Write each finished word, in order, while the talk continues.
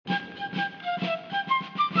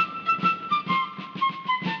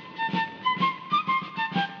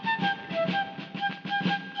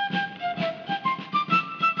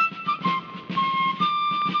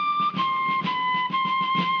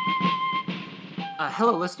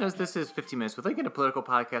Hello, listeners. This is 15 Minutes with Lincoln, a political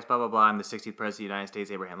podcast, blah, blah, blah. I'm the 60th President of the United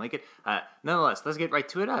States, Abraham Lincoln. Nonetheless, let's get right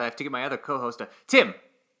to it. I have to get my other co-host, Tim.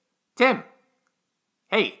 Tim.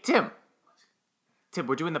 Hey, Tim. Tim,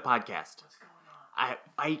 we're doing the podcast. What's going on?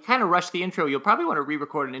 I kind of rushed the intro. You'll probably want to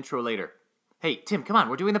re-record an intro later. Hey, Tim, come on.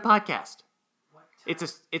 We're doing the podcast. What time?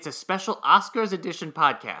 It's a special Oscars edition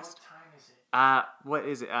podcast. What time is it? What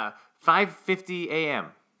is it? 5:50 a.m.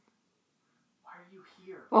 Why are you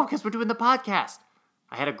here? Well, because we're doing the podcast.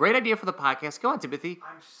 I had a great idea for the podcast. Go on, Timothy.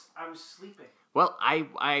 I was sleeping. Well,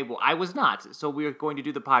 I was not, so we are going to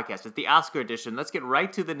do the podcast. It's the Oscar edition. Let's get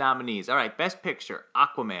right to the nominees. All right, Best Picture,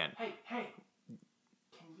 Aquaman. Hey, can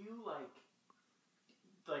you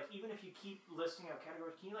like even if you keep listing out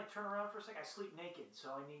categories, can you turn around for a sec? I sleep naked, so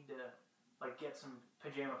I need to get some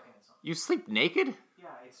pajama pants on. You sleep naked? Yeah,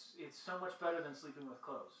 it's so much better than sleeping with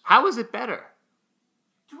clothes. How is it better?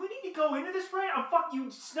 Do we need to go into this right? You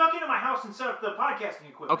snuck into my house and set up the podcasting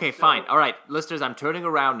equipment. Okay, so- fine. All right, listeners, I'm turning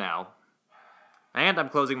around now. And I'm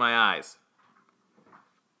closing my eyes.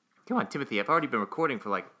 Come on, Timothy. I've already been recording for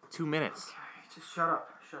like 2 minutes. Okay, just shut up.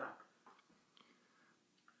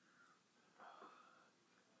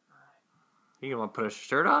 You gonna want to put a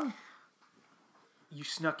shirt on? You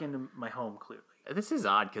snuck into my home, clearly. This is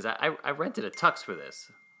odd because I rented a tux for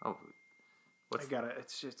this. Oh, I got it.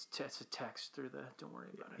 It's a text through the. Don't worry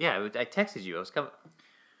about it. yeah. I texted you. I was coming.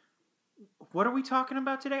 What are we talking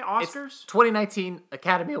about today? Oscars? It's 2019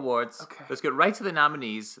 Academy Awards. Okay. Let's get right to the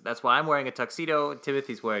nominees. That's why I'm wearing a tuxedo.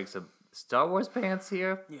 Timothy's wearing some Star Wars pants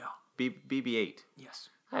here. Yeah. BB-8. Yes.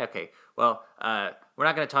 Okay. Well, we're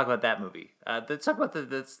not going to talk about that movie. Let's talk about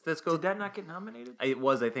let's go. Did that not get nominated? It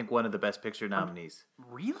was, I think, one of the Best Picture nominees.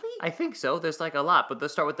 Really? I think so. There's like a lot, but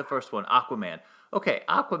let's start with the first one, Aquaman. Okay,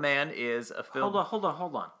 Aquaman is a film. Hold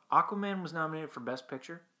on. Aquaman was nominated for Best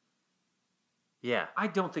Picture? Yeah. I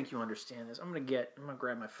don't think you understand this. I'm gonna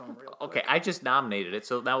grab my phone real quick. Okay, I just nominated it,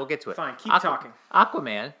 so now we'll get to it. Fine, keep talking.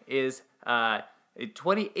 Aquaman is a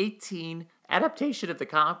 2018 adaptation of the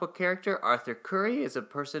comic book character. Arthur Curry is a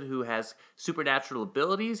person who has supernatural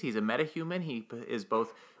abilities. He's a metahuman. He is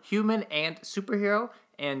both human and superhero,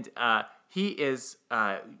 and he is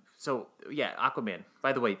Aquaman.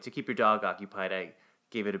 By the way, to keep your dog occupied, I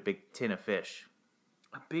gave it a big tin of fish.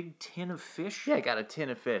 A big tin of fish? Yeah, I got a tin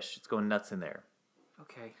of fish. It's going nuts in there.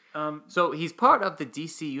 Okay. So he's part of the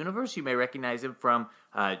DC universe. You may recognize him from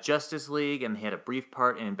Justice League, and he had a brief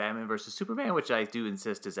part in Batman vs. Superman, which I do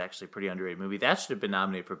insist is actually a pretty underrated movie. That should have been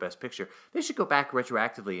nominated for Best Picture. They should go back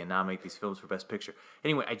retroactively and nominate these films for Best Picture.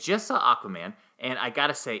 Anyway, I just saw Aquaman, and I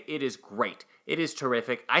gotta say, it is great. It is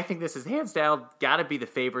terrific. I think this is hands down gotta be the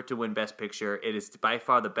favorite to win Best Picture. It is by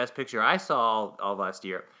far the best picture I saw all last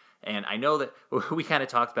year. And I know that we kind of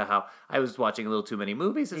talked about how I was watching a little too many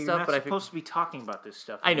movies and You're stuff. not but supposed to be talking about this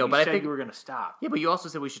stuff. I know, you but I said think you were gonna stop. Yeah, but you also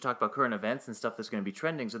said we should talk about current events and stuff that's going to be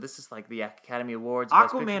trending. So this is like the Academy Awards.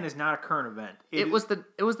 Best Aquaman Picture. is not a current event. It was the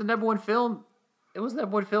number one film. It was the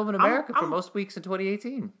number one film in America for most weeks in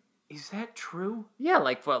 2018. Is that true? Yeah,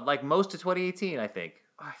 like most of 2018, I think.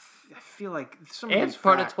 I feel like some of And these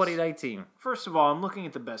part facts- of 2019. First of all, I'm looking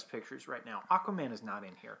at the best pictures right now. Aquaman is not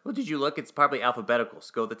in here. Well, did you look? It's probably alphabetical.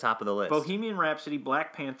 So go to the top of the list. Bohemian Rhapsody,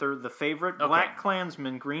 Black Panther, The Favorite, Okay. Black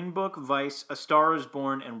Klansman, Green Book, Vice, A Star Is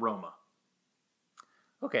Born, and Roma.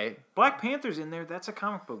 Okay. Black Panther's in there. That's a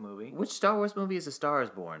comic book movie. Which Star Wars movie is A Star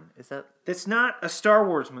Is Born? Is that? That's not a Star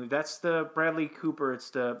Wars movie. That's the Bradley Cooper.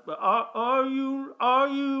 It's the Are you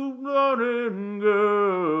running,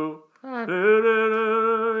 girl?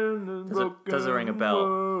 Doesn't ring a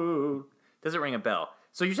bell. Doesn't ring a bell.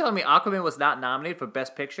 So you're telling me Aquaman was not nominated for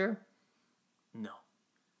Best Picture? No.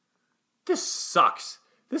 This sucks.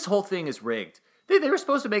 This whole thing is rigged. They were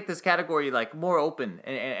supposed to make this category like more open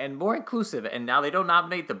and more inclusive, and now they don't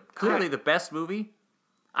nominate the best movie.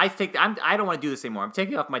 I don't want to do this anymore. I'm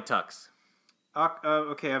taking off my tux.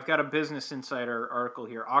 Okay, I've got a Business Insider article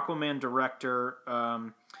here. Aquaman director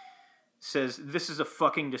says this is a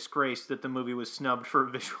fucking disgrace that the movie was snubbed for a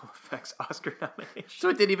visual effects Oscar nomination. So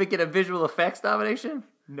it didn't even get a visual effects nomination?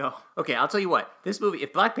 No. Okay, I'll tell you what. This movie,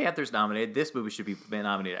 if Black Panther's nominated, this movie should be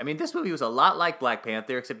nominated. I mean, this movie was a lot like Black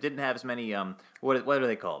Panther, except it didn't have as many, what are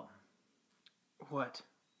they called? What?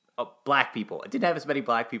 Black people. It didn't have as many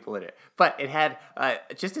black people in it, but it had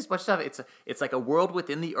just as much stuff. It's like a world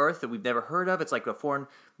within the earth that we've never heard of. It's like a foreign,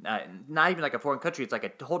 not even like a foreign country. It's like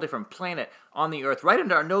a whole different planet on the earth, right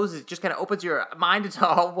under our noses. It just kind of opens your mind into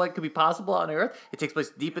all what could be possible on the earth. It takes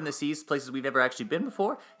place deep in the seas, places we've never actually been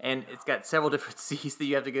before, and it's got several different seas that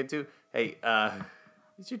you have to get to. Hey,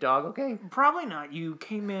 is your dog okay? Probably not. You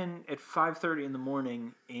came in at 5:30 in the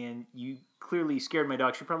morning, and you clearly scared my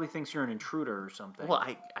dog. She probably thinks you're an intruder or something. Well,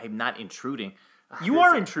 I'm not intruding. You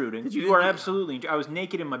are intruding. Did you- You are absolutely. I was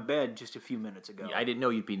naked in my bed just a few minutes ago. I didn't know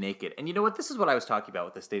you'd be naked. And you know what? This is what I was talking about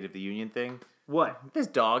with the State of the Union thing. What? This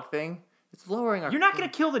dog thing. It's lowering our... You're not going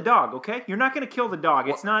to kill the dog, okay? You're not going to kill the dog.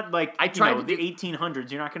 It's not like I tried to the do- 1800s.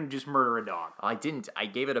 You're not going to just murder a dog. I didn't. I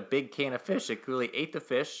gave it a big can of fish. It clearly ate the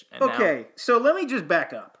fish. And Okay, so let me just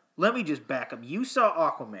back up. You saw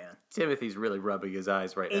Aquaman. now Timothy's really rubbing his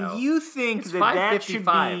eyes right And now. you think It's that should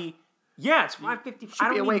 5:55. be... Yeah, it's 5:55. should I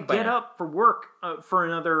be don't awake need by to get now. up for work for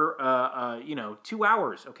another, 2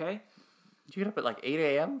 hours, okay? Did you get up at like 8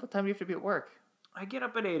 a.m.? What time do you have to be at work? I get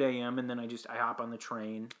up at 8 a.m. and then I hop on the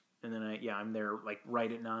train and then I'm there like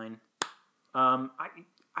right at 9.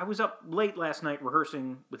 I was up late last night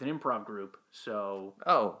rehearsing with an improv group, so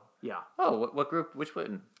Oh. yeah. Oh, what group? Which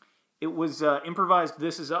one? It was improvised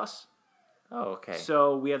This Is Us. Oh, okay.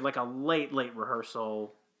 So we had like a late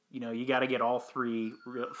rehearsal. You got to get all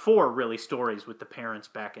 4 really stories with the parents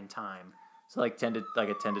back in time. So like a 10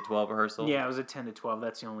 to 12 rehearsal? Yeah, it was a 10 to 12.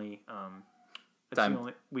 That's the only Time. the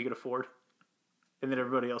only we could afford. And then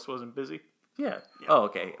everybody else wasn't busy. Yeah. Oh,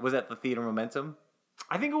 okay. Was that the Theater Momentum?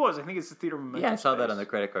 I think it was. I think it's the theater momentum. Yeah, I saw that space. on the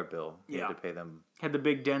credit card bill. You Yeah. had to pay them. Had the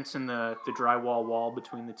big dents in the drywall wall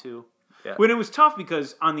between the two. Yeah. When it was tough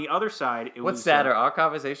because on the other side it What's was sadder, our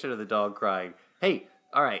conversation or the dog crying? Hey,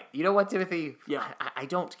 all right. You know what, Timothy? Yeah. I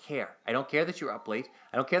don't care. I don't care that you're up late.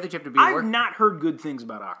 I don't care that you have to be at I've work. not heard good things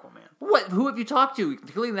about Aquaman. What? Who have you talked to?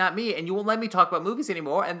 Clearly not me, and you won't let me talk about movies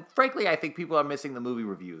anymore. And frankly, I think people are missing the movie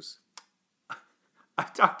reviews.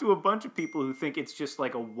 I've talked to a bunch of people who think it's just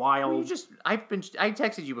like a wild. I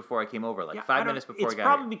texted you before I came over, like Yeah, 5 minutes before It's I got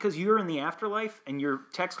probably here. because you're in the afterlife and you're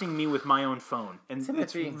texting me with my own phone, and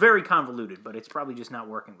Timothy. it's very convoluted. But it's probably just not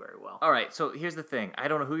working very well. All right, so here's the thing. I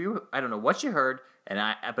don't know what you heard,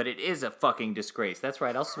 but it is a fucking disgrace. That's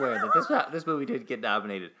right. I'll swear that this movie did get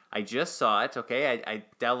nominated. I just saw it. Okay, I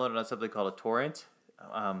downloaded on something called a torrent.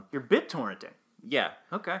 You're bit torrenting. Yeah,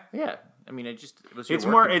 Okay. yeah. I mean, it was. Your It's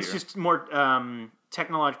work more. computer. It's just more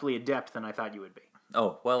technologically adept than I thought you would be.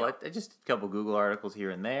 Oh well, I just a couple Google articles here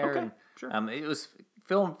and there. Okay, and, sure. It was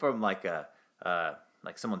filmed from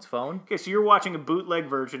like someone's phone. Okay, so you're watching a bootleg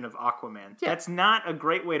version of Aquaman. Yeah. That's not a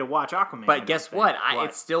great way to watch Aquaman. I But don't guess think. what?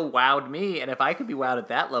 It still wowed me, and if I could be wowed at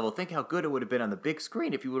that level, think how good it would have been on the big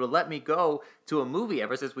screen if you would have let me go to a movie.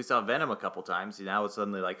 Ever since we saw Venom a couple times, now it's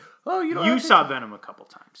suddenly like, oh, you don't. You have to- saw Venom a couple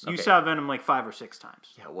times. You Okay. saw Venom like 5 or 6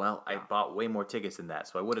 times. Yeah, well, I bought way more tickets than that,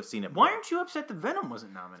 so I would have seen it. Why more. aren't you upset that Venom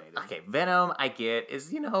wasn't nominated? Okay, Venom, I get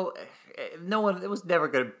is no one. It was never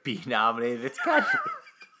going to be nominated. It's kind of.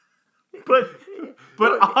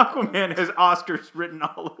 But Aquaman has Oscars written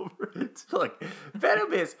all over it. Look,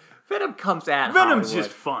 Venom comes at Venom's Hollywood. just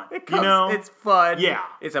fun. It comes, you know? it's fun. Yeah.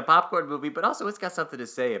 It's a popcorn movie, but also it's got something to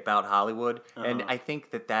say about Hollywood. And Uh-huh. I think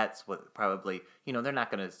that's what probably, they're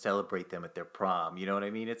not going to celebrate them at their prom. You know what I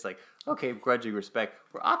mean? It's like, okay, grudging respect.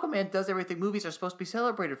 Where Aquaman does everything movies are supposed to be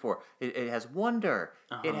celebrated for. It has wonder.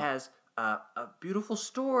 It has a beautiful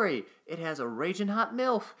story. It has a raging hot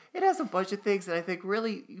MILF. It has a bunch of things that I think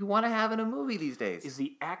really you want to have in a movie these days. Is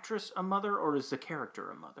the actress a mother or is the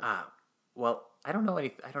character a mother? Well, I don't know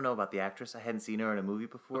I don't know about the actress. I hadn't seen her in a movie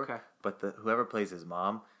before. Okay. But whoever plays his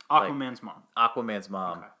mom, Aquaman's mom. Aquaman's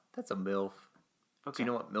mom. Okay. That's a MILF. Okay. Do you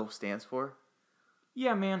know what MILF stands for?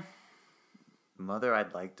 Yeah, man. Mother,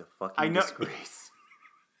 I'd like to fucking I know- disgrace.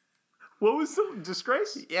 What was the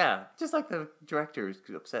disgrace? Yeah, just like the director is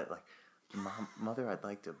upset. Like, Mother, I'd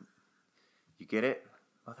like to. You get it?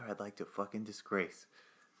 Mother, I'd like to fucking disgrace.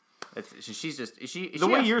 She's just The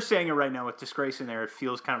way you're saying it right now with disgrace in there, it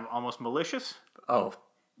feels kind of almost malicious. Oh.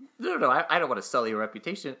 No, I don't want to sully her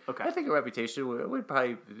reputation. Okay. I think her reputation would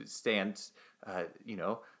probably stand,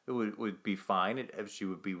 it would be fine if she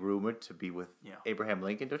would be rumored to be with Abraham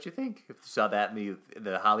Lincoln, don't you think? If you saw that in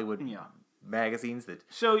the Hollywood magazines that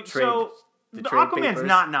So the the trade Aquaman's papers.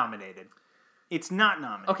 not nominated. It's not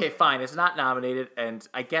nominated. Okay, fine. It's not nominated, and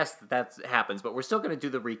I guess that happens. But we're still going to do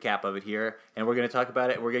the recap of it here, and we're going to talk about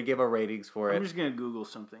it. We're going to give our ratings for it. I'm just going to Google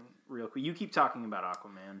something real quick. You keep talking about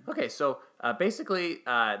Aquaman. Okay, so basically,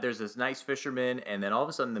 there's this nice fisherman, and then all of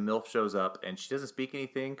a sudden the MILF shows up, and she doesn't speak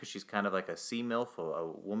anything because she's kind of like a sea MILF, a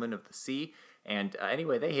woman of the sea. And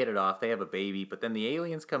anyway, they hit it off. They have a baby, but then the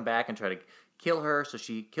aliens come back and try to kill her. So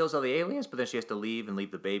she kills all the aliens, but then she has to leave and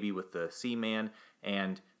leave the baby with the seaman.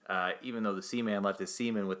 And even though the seaman left his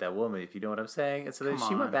semen with that woman, if you know what I'm saying. And so then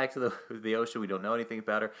she went back to the ocean. We don't know anything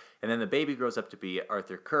about her. And then the baby grows up to be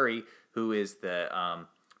Arthur Curry, who is the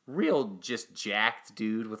real just jacked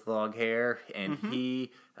dude with long hair. And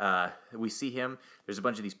we see him. There's a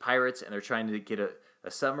bunch of these pirates, and they're trying to get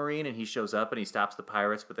a submarine, and he shows up and he stops the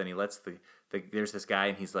pirates, but then he lets there's this guy,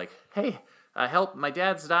 and he's like, hey, help, my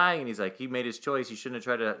dad's dying. And he's like, he made his choice. He shouldn't have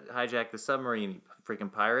tried to hijack the submarine,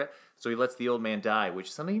 freaking pirate. So he lets the old man die, which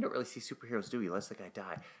is something you don't really see superheroes do. He lets the guy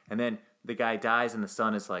die. And then the guy dies, and the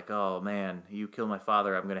son is like, oh, man, you killed my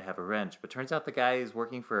father. I'm going to have revenge. But turns out the guy is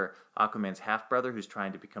working for Aquaman's half-brother who's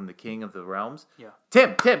trying to become the king of the realms. Yeah.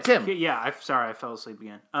 Tim! Yeah, I fell asleep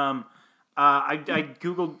again. I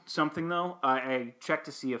Googled something, though. I checked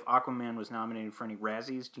to see if Aquaman was nominated for any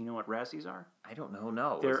Razzies. Do you know what Razzies are? I don't know,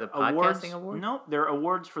 no. They're Is it a podcasting award? No, they're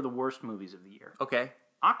awards for the worst movies of the year. Okay.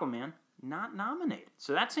 Aquaman, not nominated.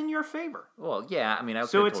 So that's in your favor. Well, yeah, I mean, I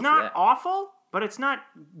So could've it's told you not that. awful, but it's not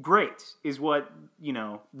great, is what,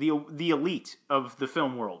 the elite of the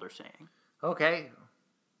film world are saying. Okay,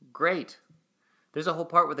 great. There's a whole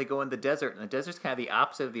part where they go in the desert, and the desert's kind of the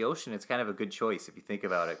opposite of the ocean. It's kind of a good choice if you think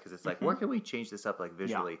about it, because it's like, where can we change this up, like,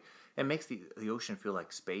 visually? It makes the ocean feel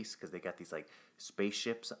like space, because they got these, like,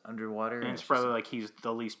 spaceships underwater. And it's just- probably like he's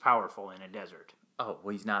the least powerful in a desert. Oh,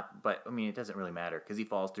 well, he's not, but, I mean, it doesn't really matter, because he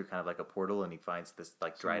falls through kind of like a portal, and he finds this,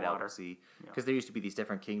 like, dried water. out sea. Because there used to be these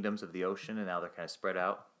different kingdoms of the ocean, and now they're kind of spread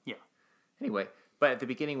out. Yeah. Anyway, but at the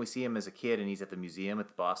beginning, we see him as a kid, and he's at the museum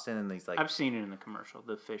at Boston, and he's like... I've seen it in the commercial.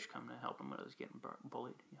 The fish come to help him when he's getting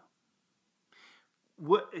bullied. Yeah.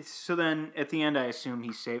 What? So then, at the end, I assume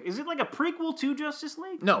he's saved. Is it like a prequel to Justice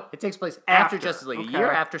League? No, it takes place after After, Justice League. okay. A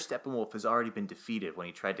year after Steppenwolf has already been defeated when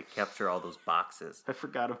he tried to capture all those boxes. I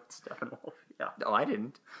forgot about Steppenwolf. Yeah. No, I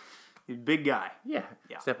didn't. He's a big guy. Yeah.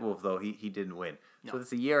 Yeah. Steppenwolf, though, he didn't win. No. So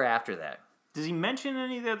it's a year after that. Does he mention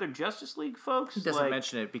any of the other Justice League folks? He doesn't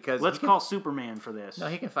mention it because... Let's he can- call Superman for this. No,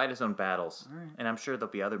 he can fight his own battles. All right. And I'm sure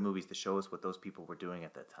there'll be other movies to show us what those people were doing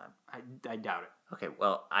at that time. I doubt it. Okay,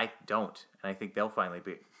 well, I don't. And I think they'll finally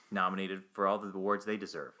be nominated for all the awards they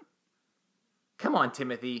deserve. Come on,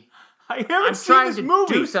 Timothy. I haven't I'm seen trying this to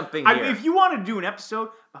movie. do something here. If you wanted to do an episode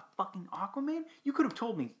of fucking Aquaman, you could have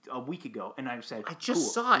told me a week ago, and I've said, I just cool,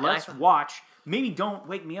 saw it, and Let's I thought- watch. Maybe don't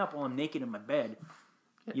wake me up while I'm naked in my bed.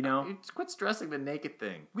 You know, Quit stressing the naked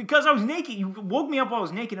thing. because I was naked. You woke me up while I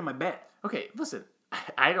was naked in my bed. Okay, listen.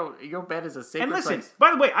 I don't... Your bed is a sacred And listen, place.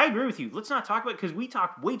 by the way, I agree with you. Let's not talk about it because we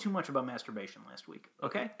talked way too much about masturbation last week.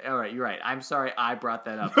 Okay? All right, you're right. I'm sorry I brought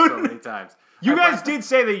that up so many times. You I guys brought- did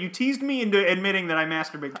say that you teased me into admitting that I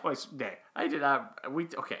masturbate twice a day. I did not.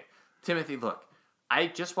 Okay, Timothy, look. I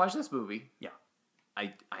just watched this movie. Yeah.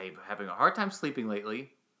 I'm having a hard time sleeping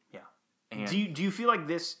lately. Yeah. And Do you feel like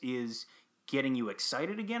this is getting you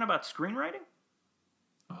excited again about screenwriting?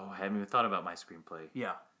 oh, I haven't even thought about my screenplay.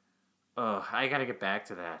 Yeah. Oh, I gotta get back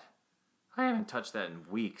to that. I haven't touched that in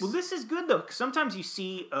weeks. Well, this is good though, 'cause sometimes you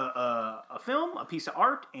see a film, a piece of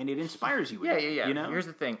art, and it inspires you. yeah. You know. Here's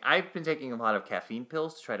the thing. I've been taking a lot of caffeine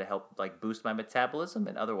pills to try to help like boost my metabolism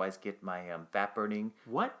and otherwise get my fat burning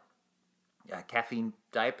What? caffeine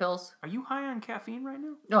diet pills. Are you high on caffeine right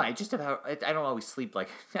now? No, I just have. I don't always sleep like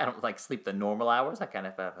I don't like sleep the normal hours. I kind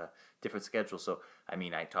of have a different schedule. So I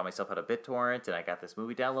mean, I taught myself how to BitTorrent, and I got this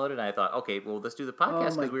movie downloaded. And I thought, okay, well, let's do the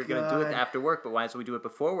podcast my because we were going to do it God. after work. But why don't we do it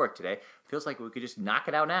before work today? Feels like we could just knock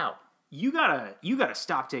it out now. You gotta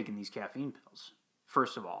stop taking these caffeine pills.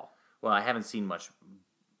 First of all. Well, I haven't seen much,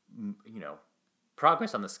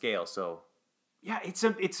 progress on the scale. So Yeah, it's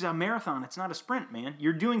a marathon. It's not a sprint, man.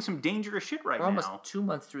 You're doing some dangerous shit right we're almost now. 2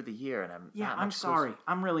 months through the year, and I'm Yeah, not I'm much sorry. closer.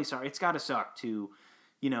 I'm really sorry. It's got to suck to,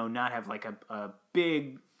 not have like a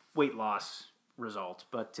big weight loss result.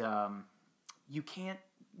 But you can't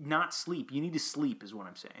not sleep. You need to sleep, is what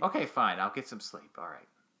I'm saying. Okay, fine. I'll get some sleep. All right.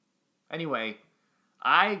 Anyway,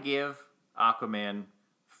 I give Aquaman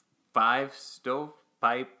 5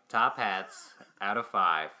 stovepipe top hats out of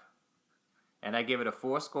 5. And I give it a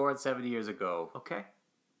 4 years ago. Okay.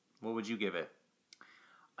 What would you give it?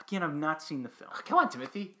 Again, I've not seen the film. Come on,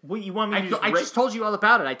 Timothy. What you want me to I just told you all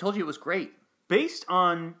about it. I told you it was great. based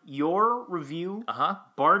on your review, Uh-huh.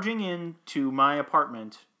 barging into my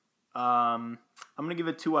apartment, I'm gonna give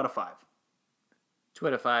it 2 out of 5. 2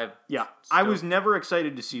 out of 5. Yeah, I was never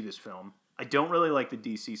excited to see this film. I don't really like the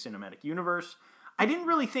DC cinematic universe. I didn't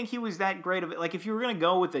really think he was that great of it. Like, if you were going to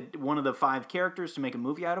go with one of the 5 characters to make a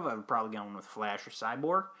movie out of, I would probably go with Flash or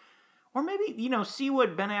Cyborg. Or maybe, see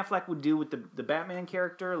what Ben Affleck would do with the Batman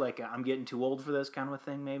character. Like, I'm getting too old for this kind of a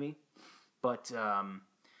thing, maybe. But,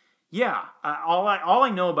 yeah. All I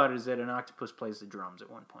know about it is that an octopus plays the drums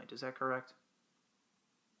at one point. Is that correct?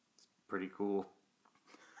 Pretty cool.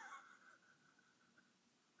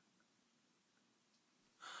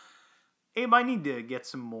 Abe, I need to get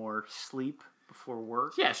some more sleep before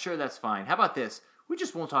work. Yeah, sure, that's fine. How about this? We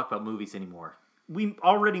just won't talk about movies anymore. We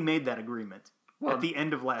already made that agreement Well, at the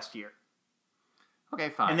end of last year. Okay,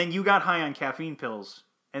 fine. And then you got high on caffeine pills,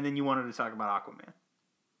 and then you wanted to talk about Aquaman.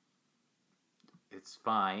 It's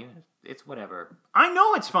fine. It's whatever. I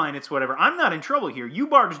know it's fine. It's whatever. I'm not in trouble here. You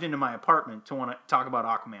barged into my apartment to want to talk about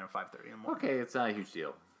Aquaman at 5:30 in the morning. Okay, it's not a huge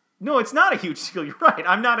deal. No, it's not a huge deal. You're right.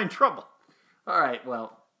 I'm not in trouble. All right,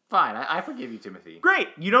 well, fine. I forgive you, Timothy. Great.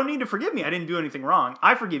 You don't need to forgive me. I didn't do anything wrong.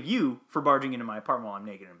 I forgive you for barging into my apartment while I'm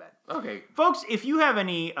naked in bed. Okay. Folks, if you have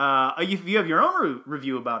any, if you have your own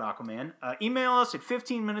review about Aquaman, email us at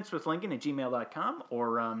 15minuteswithlincoln@gmail.com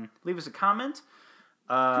or leave us a comment.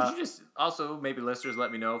 Could you just also, maybe listeners,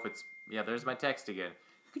 let me know if it's, there's my text again.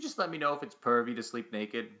 You could just let me know if it's pervy to sleep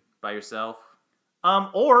naked by yourself.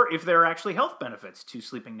 Or if there are actually health benefits to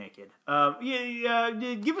sleeping naked.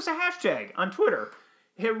 Give us a hashtag on Twitter.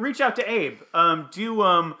 Reach out to Abe.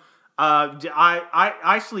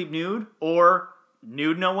 I sleep nude or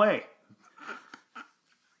nude no way.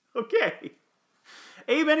 Okay.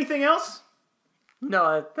 Abe, anything else?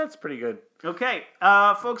 No, that's pretty good. Okay.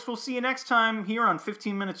 Folks, we'll see you next time here on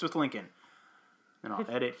 15 Minutes with Lincoln. And I'll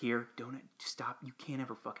edit here. Don't stop. You can't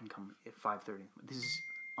ever fucking come at 5:30. This is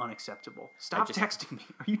unacceptable. Stop texting me.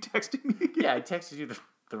 Are you texting me again? Yeah, I texted you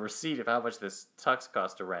the receipt of how much this tux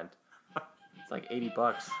cost to rent. It's like $80. All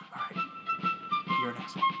right. You're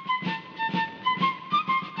next one.